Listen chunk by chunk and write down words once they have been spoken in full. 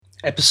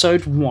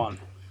Episode 1.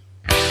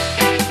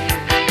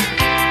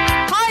 Hi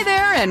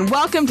there, and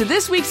welcome to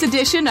this week's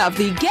edition of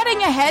the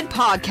Getting Ahead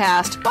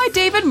podcast by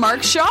David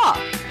Mark Shaw.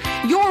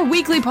 Your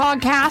weekly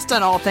podcast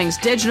on all things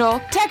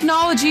digital,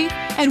 technology,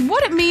 and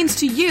what it means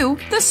to you,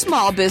 the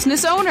small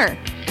business owner.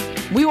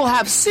 We will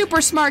have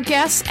super smart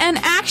guests and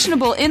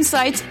actionable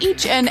insights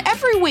each and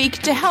every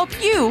week to help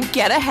you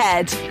get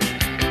ahead.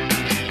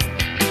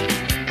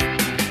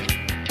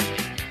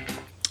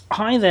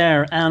 Hi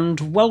there,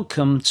 and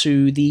welcome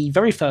to the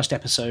very first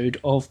episode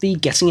of the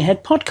Getting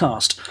Ahead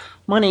podcast.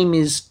 My name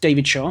is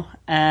David Shaw,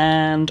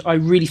 and I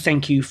really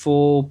thank you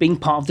for being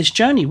part of this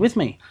journey with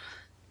me.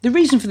 The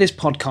reason for this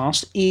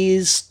podcast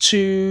is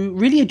to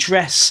really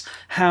address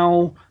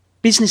how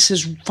business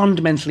has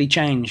fundamentally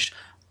changed.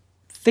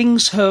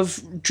 Things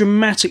have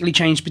dramatically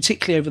changed,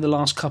 particularly over the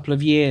last couple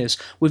of years,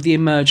 with the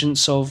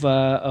emergence of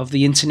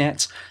the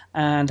internet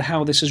and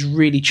how this has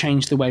really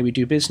changed the way we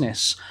do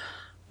business.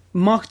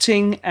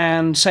 Marketing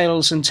and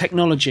sales and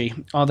technology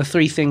are the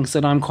three things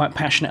that I'm quite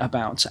passionate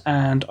about,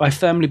 and I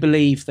firmly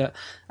believe that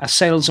as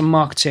sales and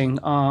marketing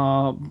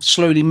are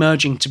slowly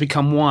merging to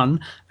become one,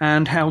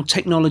 and how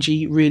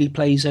technology really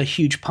plays a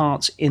huge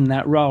part in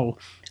that role.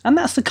 And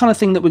that's the kind of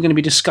thing that we're going to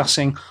be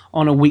discussing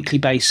on a weekly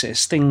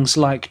basis, things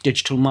like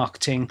digital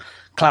marketing,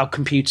 cloud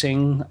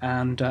computing,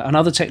 and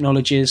other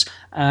technologies,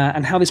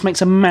 and how this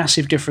makes a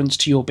massive difference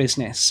to your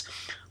business.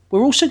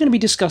 We're also going to be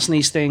discussing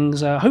these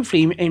things,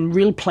 hopefully in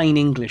real plain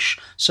English,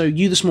 so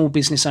you, the small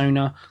business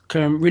owner,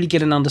 can really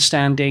get an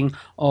understanding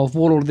of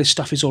what all of this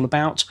stuff is all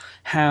about,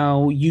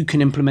 how you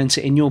can implement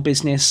it in your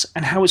business,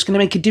 and how it's going to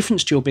make a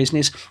difference to your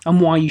business,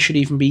 and why you should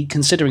even be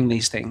considering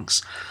these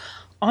things.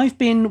 I've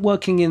been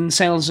working in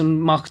sales and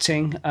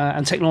marketing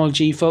and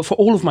technology for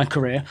all of my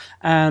career,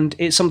 and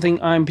it's something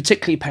I'm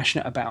particularly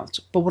passionate about.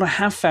 But what I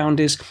have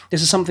found is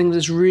this is something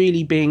that's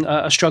really being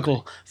a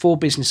struggle for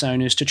business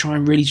owners to try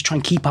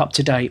and keep up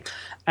to date.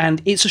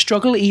 And it's a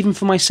struggle even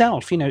for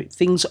myself. You know,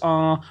 things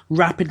are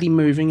rapidly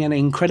moving at an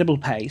incredible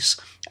pace.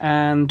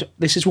 And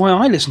this is why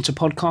I listen to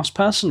podcasts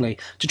personally,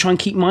 to try and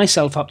keep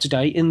myself up to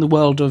date in the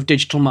world of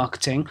digital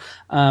marketing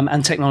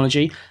and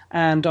technology.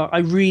 And I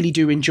really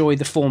do enjoy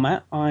the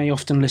format. I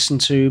often listen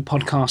to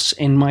podcasts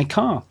in my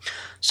car.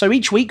 So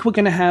each week we're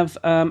going to have,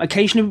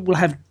 occasionally we'll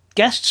have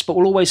guests, but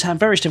we'll always have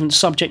various different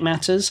subject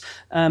matters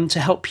to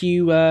help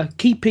you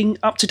keeping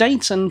up to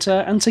date and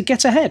to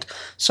get ahead.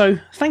 So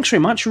thanks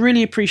very much.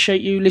 Really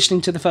appreciate you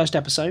listening to the first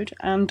episode,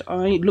 and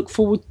I look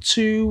forward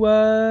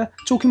to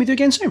talking with you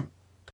again soon.